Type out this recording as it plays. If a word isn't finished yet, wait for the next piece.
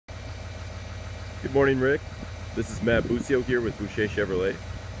Good morning, Rick. This is Matt Bucio here with Boucher Chevrolet,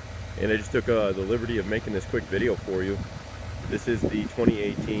 and I just took the liberty of making this quick video for you. This is the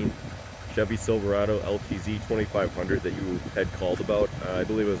 2018 Chevy Silverado LTZ 2500 that you had called about, I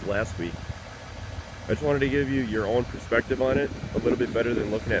believe it was last week. I just wanted to give you your own perspective on it, a little bit better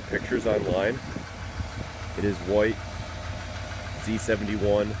than looking at pictures online. It is white,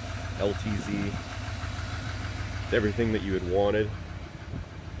 Z71, LTZ, it's everything that you had wanted.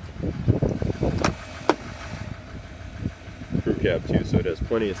 Crew cab too, so it has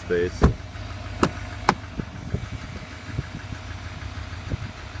plenty of space.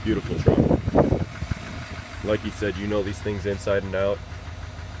 Beautiful truck. Like you said, you know these things inside and out.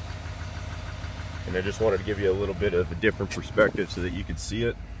 And I just wanted to give you a little bit of a different perspective so that you could see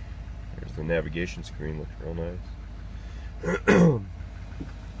it. There's the navigation screen, looks real nice.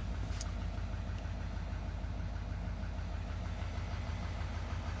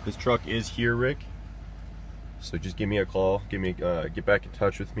 This truck is here, Rick. So just give me a call, get back in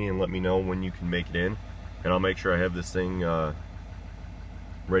touch with me and let me know when you can make it in. And I'll make sure I have this thing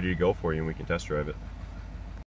ready to go for you and we can test drive it.